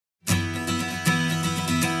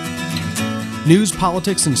News,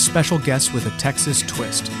 politics, and special guests with a Texas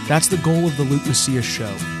twist. That's the goal of the Luke Macias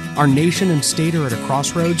Show. Our nation and state are at a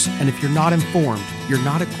crossroads, and if you're not informed, you're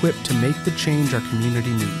not equipped to make the change our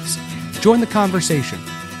community needs. Join the conversation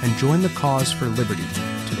and join the cause for liberty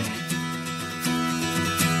today.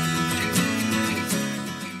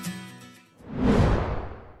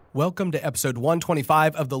 Welcome to episode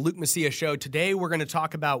 125 of the Luke Macias Show. Today we're going to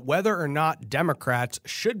talk about whether or not Democrats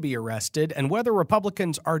should be arrested and whether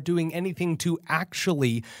Republicans are doing anything to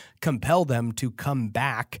actually compel them to come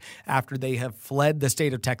back after they have fled the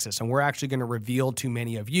state of Texas. And we're actually going to reveal to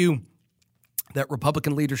many of you that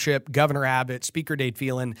Republican leadership, Governor Abbott, Speaker Dade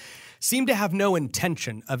Phelan, seem to have no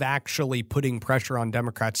intention of actually putting pressure on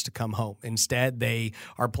Democrats to come home. Instead, they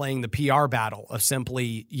are playing the PR battle of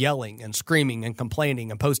simply yelling and screaming and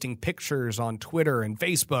complaining and posting pictures on Twitter and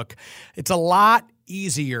Facebook. It's a lot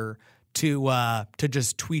easier to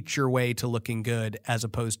just tweet your way to looking good as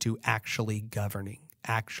opposed to actually governing,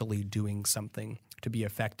 actually doing something to be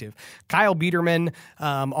effective. Kyle Biedermann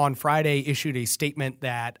on Friday issued a statement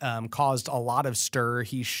that caused a lot of stir.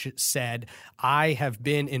 He said, I have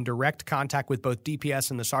been in direct contact with both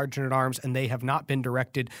DPS and the Sergeant-at-Arms, and they have not been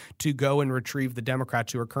directed to go and retrieve the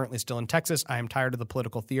Democrats who are currently still in Texas. I am tired of the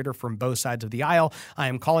political theater from both sides of the aisle. I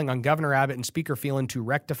am calling on Governor Abbott and Speaker Phelan to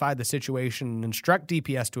rectify the situation and instruct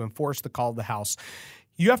DPS to enforce the call of the House.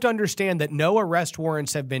 You have to understand that no arrest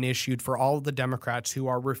warrants have been issued for all of the Democrats who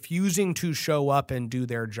are refusing to show up and do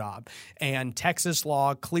their job. And Texas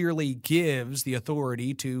law clearly gives the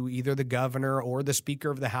authority to either the governor or the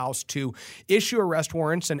Speaker of the House to issue arrest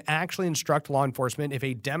warrants and actually instruct law enforcement if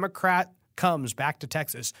a Democrat comes back to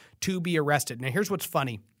Texas to be arrested. Now, here's what's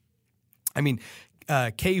funny. I mean,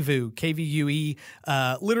 KVUE,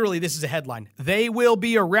 literally this is a headline. They will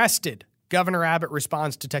be arrested. Governor Abbott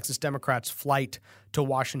responds to Texas Democrats' flight to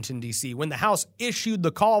Washington, D.C. When the House issued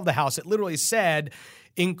the call of the House, it literally said,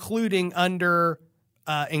 including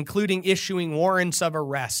issuing warrants of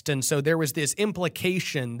arrest. And so there was this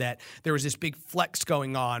implication that there was this big flex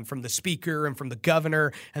going on from the speaker and from the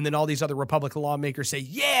governor. And then all these other Republican lawmakers say,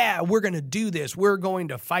 yeah, we're going to do this. We're going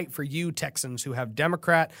to fight for you, Texans, who have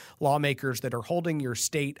Democrat lawmakers that are holding your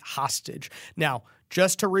state hostage. Now,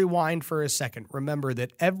 just to rewind for a second, remember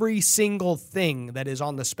that every single thing that is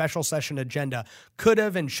on the special session agenda could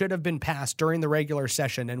have and should have been passed during the regular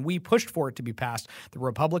session, and we pushed for it to be passed. The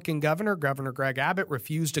Republican governor, Governor Greg Abbott,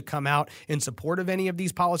 refused to come out in support of any of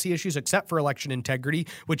these policy issues except for election integrity,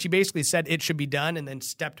 which he basically said it should be done and then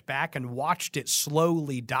stepped back and watched it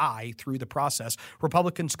slowly die through the process.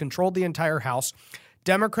 Republicans controlled the entire House.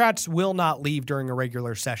 Democrats will not leave during a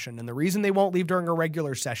regular session. And the reason they won't leave during a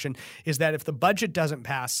regular session is that if the budget doesn't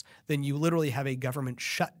pass, then you literally have a government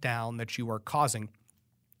shutdown that you are causing.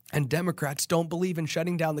 And Democrats don't believe in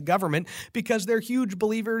shutting down the government because they're huge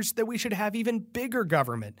believers that we should have even bigger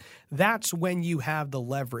government. That's when you have the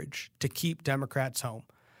leverage to keep Democrats home.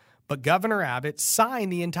 But Governor Abbott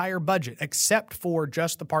signed the entire budget except for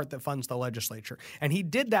just the part that funds the legislature. And he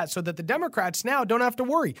did that so that the Democrats now don't have to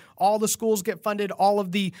worry. All the schools get funded. All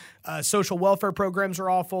of the social welfare programs are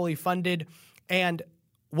all fully funded. And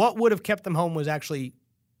what would have kept them home was actually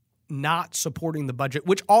not supporting the budget,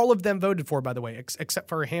 which all of them voted for, by the way, except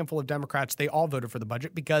for a handful of Democrats. They all voted for the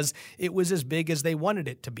budget because it was as big as they wanted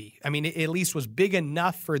it to be. I mean, it at least was big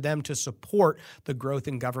enough for them to support the growth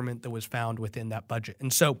in government that was found within that budget.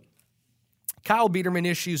 And so Kyle Biedermann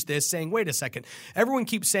issues this saying, wait a second, everyone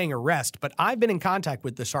keeps saying arrest, but I've been in contact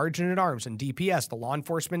with the Sergeant-at-Arms and DPS, the law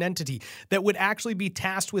enforcement entity that would actually be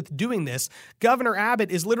tasked with doing this. Governor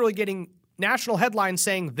Abbott is literally getting national headlines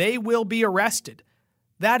saying they will be arrested.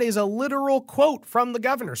 That is a literal quote from the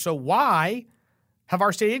governor. So why have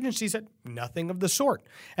our state agencies said nothing of the sort?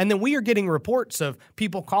 And then we are getting reports of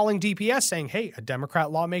people calling DPS saying, hey, a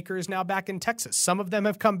Democrat lawmaker is now back in Texas. Some of them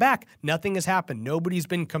have come back. Nothing has happened. Nobody's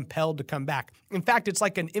been compelled to come back. In fact, it's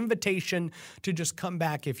like an invitation to just come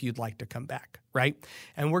back if you'd like to come back, right?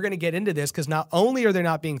 And we're going to get into this because not only are they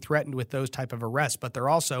not being threatened with those type of arrests, but they're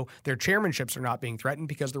also, their chairmanships are not being threatened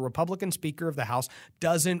because the Republican Speaker of the House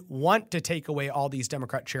doesn't want to take away all these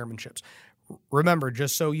Democrat chairmanships. Remember,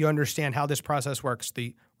 just so you understand how this process works,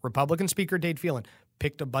 the Republican Speaker, Dade Phelan,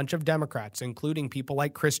 picked a bunch of Democrats, including people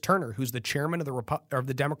like Chris Turner, who's the chairman of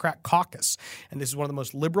the Democrat caucus. And this is one of the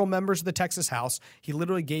most liberal members of the Texas House. He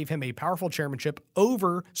literally gave him a powerful chairmanship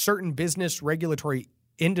over certain business regulatory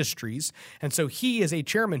industries. And so he is a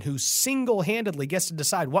chairman who single-handedly gets to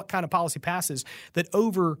decide what kind of policy passes that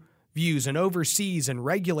overviews and oversees and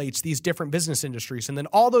regulates these different business industries. And then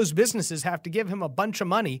all those businesses have to give him a bunch of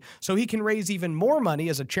money so he can raise even more money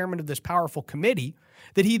as a chairman of this powerful committee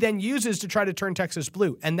that he then uses to try to turn Texas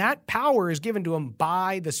blue. And that power is given to him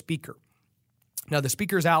by the speaker. Now, the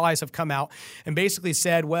Speaker's allies have come out and basically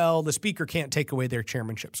said, well, the Speaker can't take away their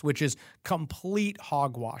chairmanships, which is complete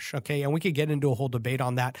hogwash, okay? And we could get into a whole debate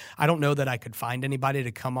on that. I don't know that I could find anybody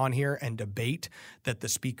to come on here and debate that the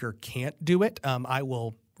Speaker can't do it. I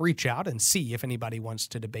will reach out and see if anybody wants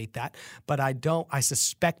to debate that. But I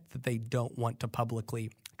suspect that they don't want to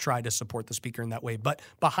publicly try to support the Speaker in that way. But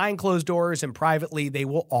behind closed doors and privately, they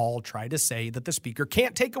will all try to say that the Speaker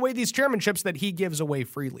can't take away these chairmanships that he gives away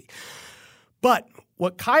freely. But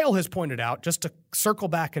what Kyle has pointed out, just to circle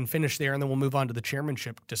back and finish there, and then we'll move on to the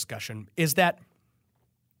chairmanship discussion, is that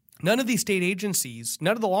none of these state agencies,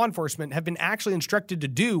 none of the law enforcement have been actually instructed to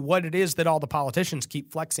do what it is that all the politicians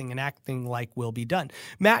keep flexing and acting like will be done.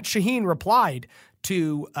 Matt Shaheen replied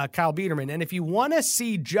to Kyle Biedermann, and if you want to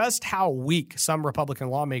see just how weak some Republican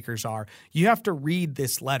lawmakers are, you have to read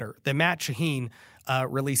this letter that Matt Shaheen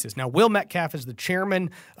releases. Now, Will Metcalf is the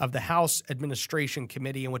chairman of the House Administration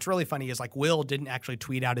Committee, and what's really funny is Will didn't actually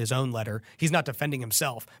tweet out his own letter. He's not defending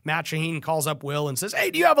himself. Matt Shaheen calls up Will and says,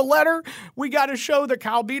 hey, do you have a letter? We got to show that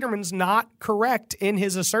Kyle Biedermann's not correct in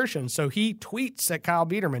his assertion. So he tweets at Kyle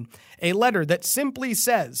Biedermann a letter that simply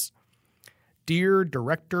says, Dear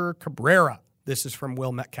Director Cabrera, this is from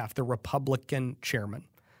Will Metcalf, the Republican chairman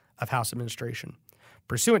of House Administration.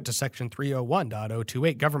 Pursuant to Section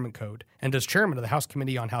 301.028 Government Code, and as chairman of the House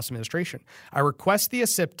Committee on House Administration, I request the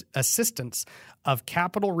assistance of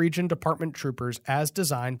Capital Region Department troopers as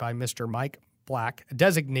designed by Mr. Mike Black,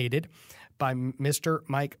 designated by Mr.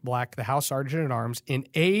 Mike Black, the House Sergeant at Arms, in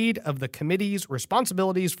aid of the committee's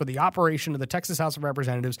responsibilities for the operation of the Texas House of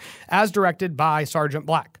Representatives as directed by Sergeant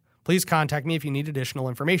Black. Please contact me if you need additional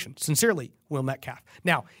information. Sincerely, Will Metcalf.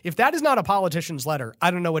 Now, if that is not a politician's letter,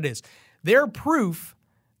 I don't know what is. They're proof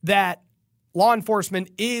that law enforcement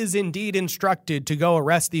is indeed instructed to go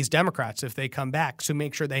arrest these Democrats if they come back, so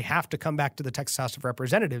make sure they have to come back to the Texas House of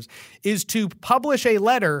Representatives, is to publish a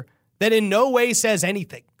letter that in no way says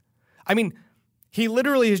anything. I mean, he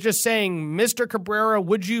literally is just saying, Mr. Cabrera,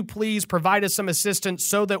 would you please provide us some assistance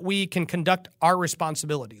so that we can conduct our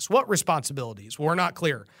responsibilities? What responsibilities? We're not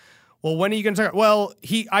clear. Well, when are you going to talk? Well,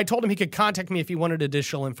 I told him he could contact me if he wanted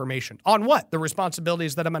additional information. On what? The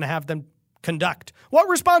responsibilities that I'm going to have them conduct. What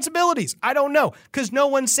responsibilities? I don't know, because no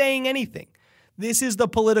one's saying anything. This is the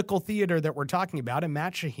political theater that we're talking about, and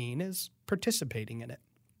Matt Shaheen is participating in it.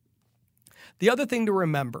 The other thing to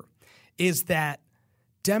remember is that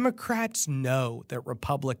Democrats know that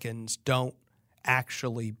Republicans don't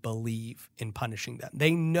actually believe in punishing them.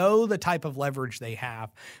 They know the type of leverage they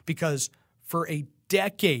have because for a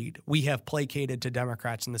decade we have placated to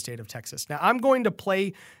Democrats in the state of Texas. Now, I'm going to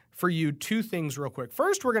play for you two things real quick.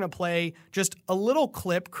 First, we're going to play just a little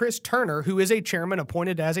clip. Chris Turner, who is a chairman,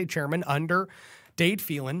 appointed as a chairman under Dade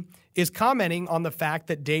Phelan, is commenting on the fact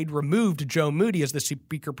that Dade removed Joe Moody as the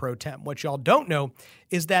Speaker pro tem. What y'all don't know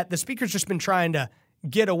is that the Speaker's just been trying to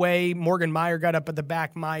get away. Morgan Meyer got up at the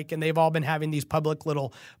back mic, and they've all been having these public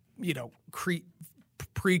little,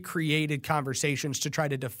 pre-created conversations to try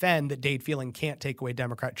to defend that Dade Phelan can't take away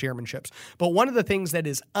Democrat chairmanships. But one of the things that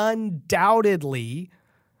is undoubtedly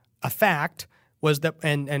a fact was that,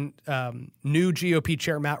 and new GOP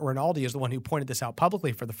chair Matt Rinaldi is the one who pointed this out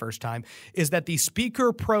publicly for the first time, is that the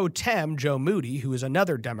Speaker pro tem, Joe Moody, who is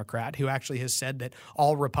another Democrat who actually has said that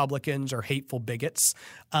all Republicans are hateful bigots,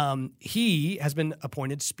 he has been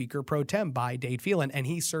appointed Speaker pro tem by Dade Phelan, and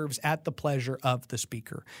he serves at the pleasure of the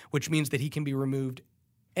Speaker, which means that he can be removed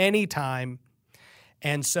anytime.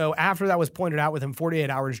 And so after that was pointed out, within 48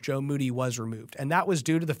 hours, Joe Moody was removed. And that was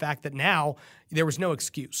due to the fact that now there was no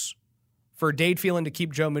excuse. For Dade Phelan to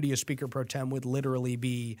keep Joe Moody as Speaker pro tem would literally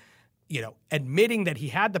be, admitting that he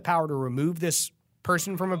had the power to remove this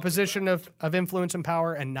person from a position of influence and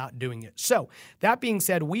power and not doing it. So that being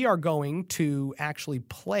said, we are going to actually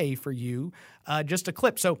play for you just a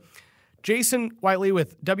clip. So Jason Whiteley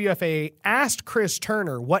with WFAA asked Chris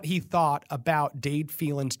Turner what he thought about Dade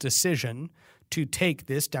Phelan's decision to take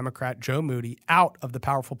this Democrat, Joe Moody, out of the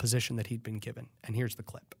powerful position that he'd been given. And here's the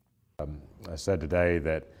clip. I said today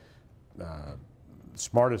that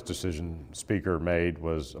smartest decision Speaker made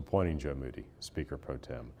was appointing Joe Moody Speaker pro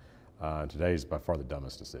tem. Today is by far the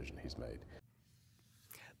dumbest decision he's made.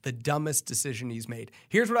 The dumbest decision he's made.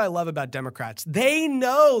 Here's what I love about Democrats. They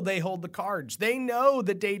know they hold the cards. They know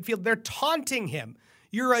that Dade Phelan, they're taunting him.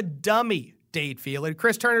 You're a dummy, Dade Phelan.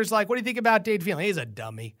 Chris Turner's like, what do you think about Dade Phelan? He's a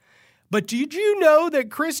dummy. But did you know that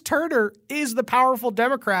Chris Turner is the powerful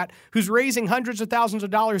Democrat who's raising hundreds of thousands of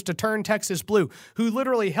dollars to turn Texas blue, who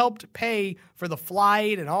literally helped pay for the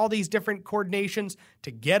flight and all these different coordinations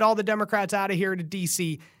to get all the Democrats out of here to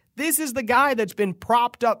D.C.? This is the guy that's been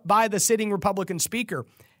propped up by the sitting Republican Speaker.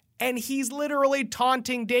 And he's literally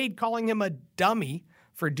taunting Dade, calling him a dummy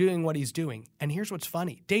for doing what he's doing. And here's what's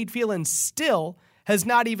funny. Dade Phelan still has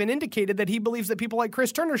not even indicated that he believes that people like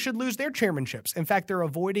Chris Turner should lose their chairmanships. In fact, they're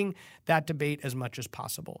avoiding that debate as much as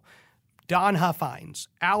possible. Don Huffines,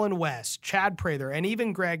 Alan West, Chad Prather, and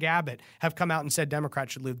even Greg Abbott have come out and said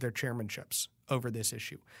Democrats should lose their chairmanships over this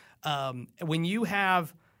issue. When you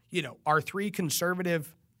have, our three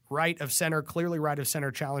conservative right of center, clearly right of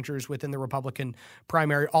center challengers within the Republican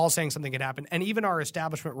primary, all saying something could happen. And even our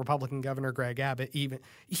establishment Republican governor, Greg Abbott,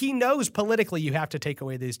 he knows politically you have to take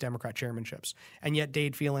away these Democrat chairmanships. And yet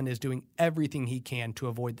Dade Phelan is doing everything he can to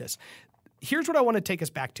avoid this. Here's what I want to take us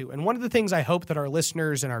back to. And one of the things I hope that our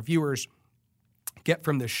listeners and our viewers get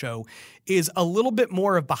from this show is a little bit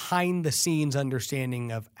more of behind the scenes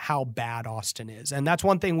understanding of how bad Austin is. And that's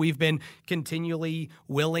one thing we've been continually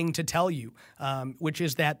willing to tell you, which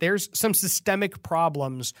is that there's some systemic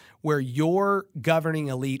problems where your governing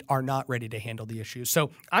elite are not ready to handle the issues.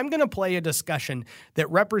 So I'm going to play a discussion that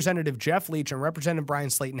Representative Jeff Leach and Representative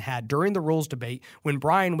Bryan Slayton had during the rules debate when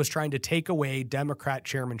Bryan was trying to take away Democrat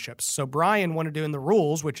chairmanships. So Bryan wanted to, in the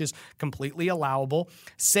rules, which is completely allowable,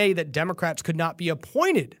 say that Democrats could not be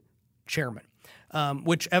appointed chairman,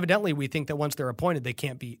 which evidently we think that once they're appointed, they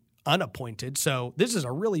can't be unappointed. So this is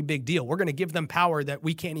a really big deal. We're going to give them power that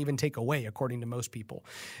we can't even take away, according to most people.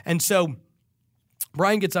 And so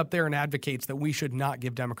Bryan gets up there and advocates that we should not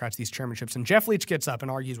give Democrats these chairmanships. And Jeff Leach gets up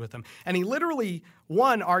and argues with him. And he literally,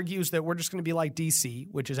 argues that we're just going to be like D.C.,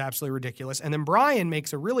 which is absolutely ridiculous. And then Bryan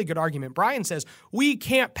makes a really good argument. Bryan says, we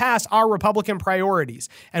can't pass our Republican priorities.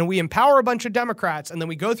 And we empower a bunch of Democrats, and then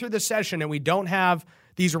we go through the session and we don't have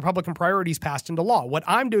these Republican priorities passed into law. What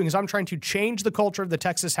I'm doing is I'm trying to change the culture of the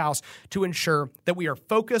Texas House to ensure that we are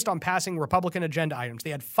focused on passing Republican agenda items. They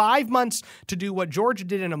had 5 months to do what Georgia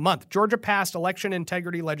did in a month. Georgia passed election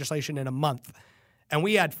integrity legislation in a month. And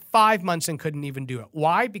we had 5 months and couldn't even do it.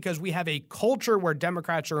 Why? Because we have a culture where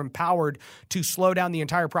Democrats are empowered to slow down the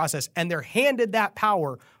entire process, and they're handed that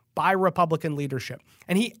power by Republican leadership.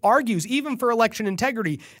 And he argues even for election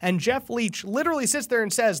integrity. And Jeff Leach literally sits there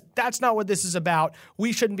and says, that's not what this is about.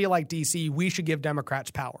 We shouldn't be like D.C. We should give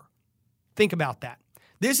Democrats power. Think about that.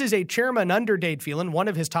 This is a chairman under Dade Phelan, one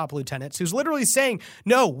of his top lieutenants, who's literally saying,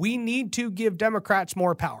 no, we need to give Democrats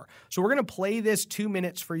more power. So we're going to play this 2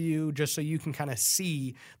 minutes for you just so you can kind of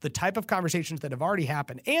see the type of conversations that have already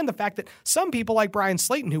happened and the fact that some people like Bryan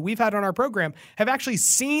Slayton, who we've had on our program, have actually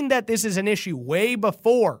seen that this is an issue way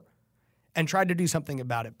before and tried to do something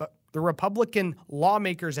about it. But the Republican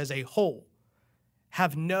lawmakers as a whole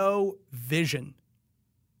have no vision.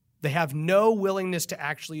 They have no willingness to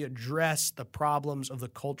actually address the problems of the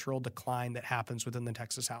cultural decline that happens within the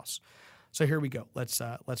Texas House. So here we go. Let's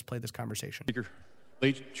play this conversation. Speaker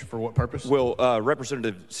Leach, for what purpose? Will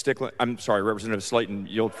Representative Slayton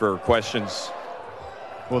yield for questions?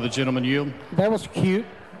 Will the gentleman yield? That was cute.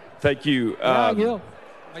 Thank you. I yield.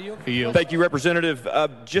 Thank you, Representative.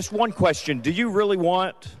 Just one question: Do you really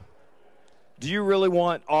want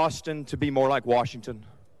Austin to be more like Washington?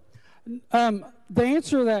 The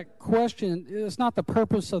answer to that question is not the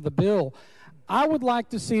purpose of the bill. I would like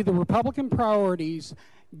to see the Republican priorities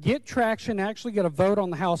get traction, actually get a vote on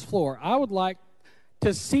the House floor. I would like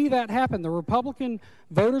to see that happen. The Republican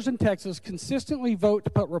voters in Texas consistently vote to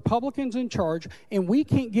put Republicans in charge, and we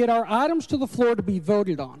can't get our items to the floor to be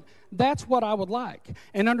voted on. That's what I would like.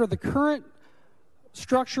 And under the current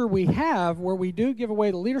structure we have, where we do give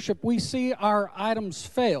away the leadership, we see our items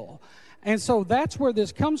fail. And so that's where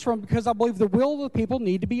this comes from, because I believe the will of the people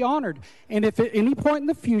need to be honored. And if at any point in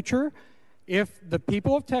the future, if the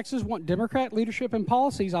people of Texas want Democrat leadership and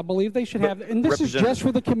policies, I believe they should have, and this is just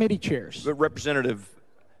for the committee chairs. But Representative,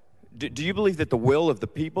 do you believe that the will of the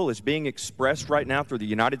people is being expressed right now through the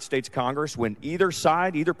United States Congress when either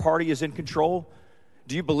side, either party is in control?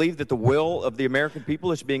 Do you believe that the will of the American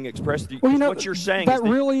people is being expressed? Well, what you're saying that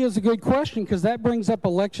really is a good question, because that brings up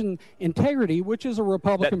election integrity, which is a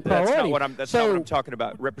Republican priority. That's not what I'm talking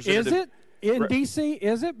about, Representative. Is it? In D.C.,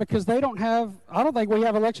 is it? Because they don't have, I don't think we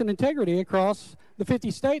have election integrity across the 50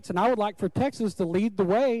 states, and I would like for Texas to lead the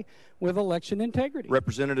way with election integrity.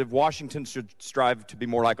 Representative, Washington should strive to be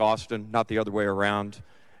more like Austin, not the other way around.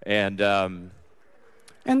 And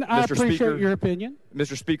I appreciate your opinion.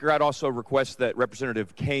 Mr. Speaker, I'd also request that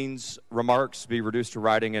Representative Kane's remarks be reduced to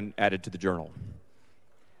writing and added to the Journal.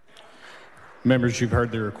 Members, you've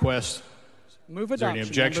heard the request. Move adoption. Is there any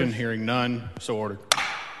objection? Members? Hearing none, so ordered.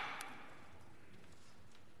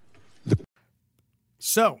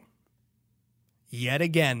 So, yet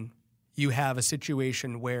again, you have a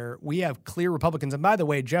situation where we have clear Republicans. And by the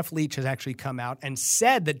way, Jeff Leach has actually come out and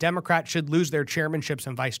said that Democrats should lose their chairmanships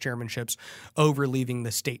and vice chairmanships over leaving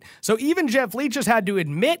the state. So even Jeff Leach has had to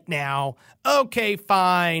admit now, okay,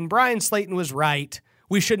 fine, Brian Slayton was right.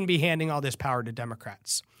 We shouldn't be handing all this power to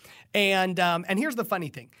Democrats. And here's the funny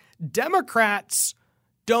thing. Democrats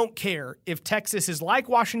don't care if Texas is like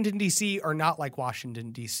Washington, D.C. or not like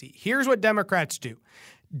Washington, D.C. Here's what Democrats do.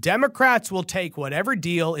 Democrats will take whatever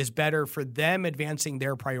deal is better for them advancing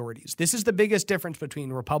their priorities. This is the biggest difference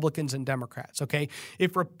between Republicans and Democrats, okay?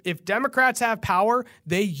 If Democrats have power,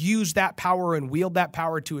 they use that power and wield that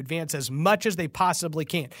power to advance as much as they possibly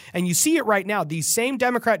can. And you see it right now. These same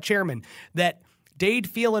Democrat chairmen that Dade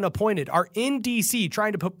Phelan appointed are in D.C.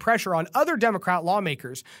 trying to put pressure on other Democrat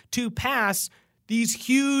lawmakers to pass these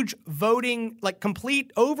huge voting, like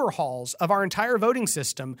complete overhauls of our entire voting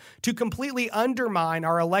system to completely undermine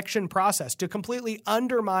our election process, to completely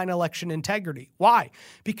undermine election integrity. Why?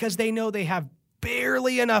 Because they know they have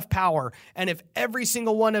barely enough power, and if every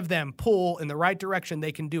single one of them pull in the right direction,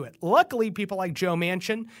 they can do it. Luckily, people like Joe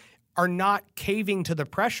Manchin are not caving to the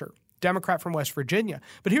pressure, Democrat from West Virginia.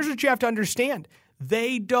 But here's what you have to understand.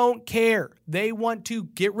 They don't care. They want to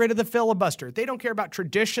get rid of the filibuster. They don't care about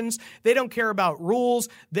traditions. They don't care about rules.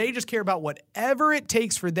 They just care about whatever it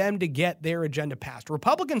takes for them to get their agenda passed.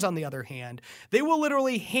 Republicans, on the other hand, they will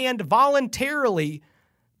literally hand voluntarily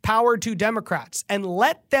power to Democrats and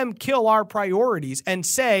let them kill our priorities and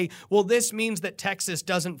say, well, this means that Texas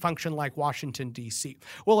doesn't function like Washington, D.C.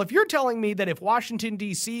 Well, if you're telling me that if Washington,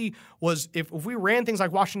 D.C. was, if we ran things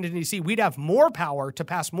like Washington, D.C., we'd have more power to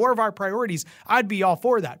pass more of our priorities, I'd be all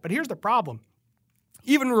for that. But here's the problem.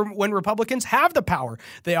 Even when Republicans have the power,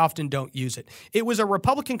 they often don't use it. It was a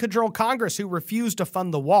Republican-controlled Congress who refused to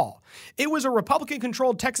fund the wall. It was a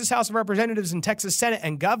Republican-controlled Texas House of Representatives and Texas Senate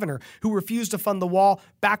and governor who refused to fund the wall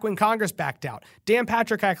back when Congress backed out. Dan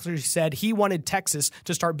Patrick actually said he wanted Texas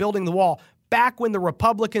to start building the wall back when the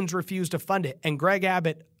Republicans refused to fund it, and Greg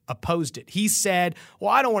Abbott opposed it. He said, well,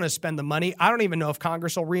 I don't want to spend the money. I don't even know if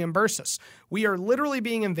Congress will reimburse us. We are literally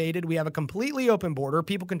being invaded. We have a completely open border.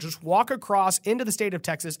 People can just walk across into the state of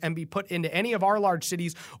Texas and be put into any of our large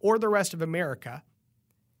cities or the rest of America.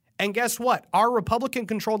 And guess what? Our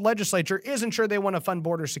Republican-controlled legislature isn't sure they want to fund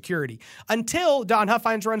border security until Don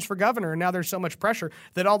Huffines runs for governor. And now there's so much pressure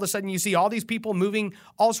that all of a sudden you see all these people moving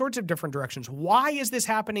all sorts of different directions. Why is this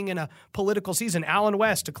happening in a political season? Allen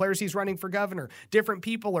West declares he's running for governor. Different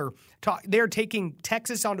people are they're taking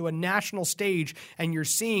Texas onto a national stage, and you're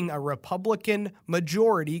seeing a Republican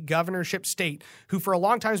majority governorship state who for a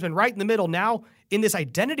long time has been right in the middle. Now in this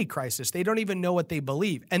identity crisis, they don't even know what they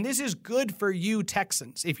believe. And this is good for you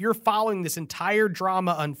Texans. If you're following this entire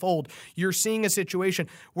drama unfold, you're seeing a situation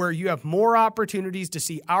where you have more opportunities to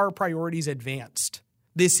see our priorities advanced.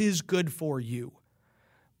 This is good for you.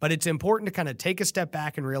 But it's important to kind of take a step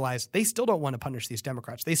back and realize they still don't want to punish these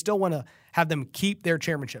Democrats. They still want to have them keep their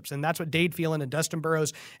chairmanships. And that's what Dade Phelan and Dustin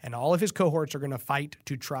Burrows and all of his cohorts are going to fight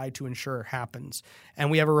to try to ensure happens. And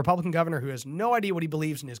we have a Republican governor who has no idea what he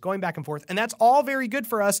believes and is going back and forth. And that's all very good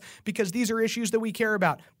for us because these are issues that we care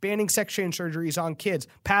about. Banning sex change surgeries on kids,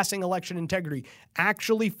 passing election integrity,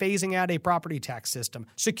 actually phasing out a property tax system,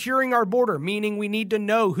 securing our border, meaning we need to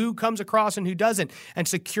know who comes across and who doesn't, and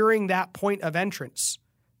securing that point of entrance.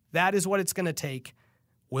 That is what it's going to take.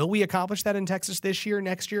 Will we accomplish that in Texas this year,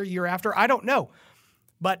 next year, year after? I don't know.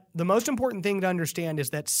 But the most important thing to understand is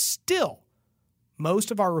that still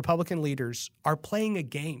most of our Republican leaders are playing a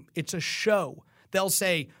game. It's a show. They'll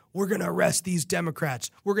say, we're going to arrest these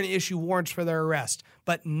Democrats. We're going to issue warrants for their arrest.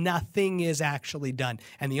 But nothing is actually done.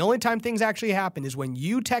 And the only time things actually happen is when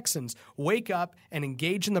you Texans wake up and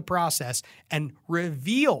engage in the process and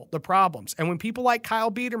reveal the problems. And when people like Kyle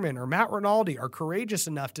Biederman or Matt Rinaldi are courageous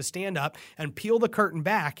enough to stand up and peel the curtain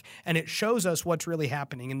back, and it shows us what's really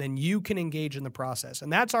happening, and then you can engage in the process.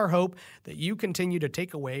 And that's our hope, that you continue to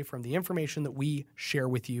take away from the information that we share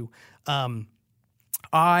with you.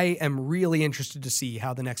 I am really interested to see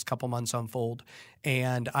how the next couple months unfold,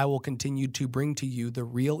 and I will continue to bring to you the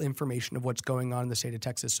real information of what's going on in the state of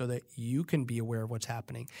Texas so that you can be aware of what's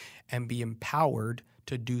happening and be empowered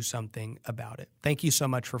to do something about it. Thank you so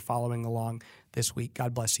much for following along this week.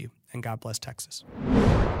 God bless you, and God bless Texas.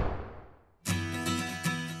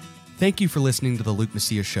 Thank you for listening to The Luke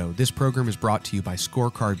Macias Show. This program is brought to you by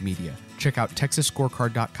Scorecard Media. Check out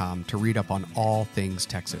TexasScorecard.com to read up on all things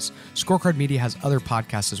Texas. Scorecard Media has other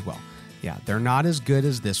podcasts as well. Yeah, they're not as good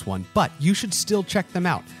as this one, but you should still check them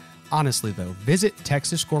out. Honestly, though, visit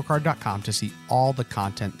TexasScorecard.com to see all the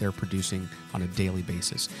content they're producing on a daily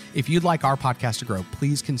basis. If you'd like our podcast to grow,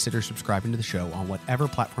 please consider subscribing to the show on whatever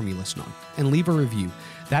platform you listen on and leave a review.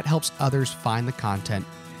 That helps others find the content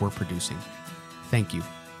we're producing. Thank you.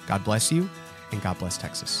 God bless you, and God bless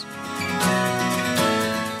Texas.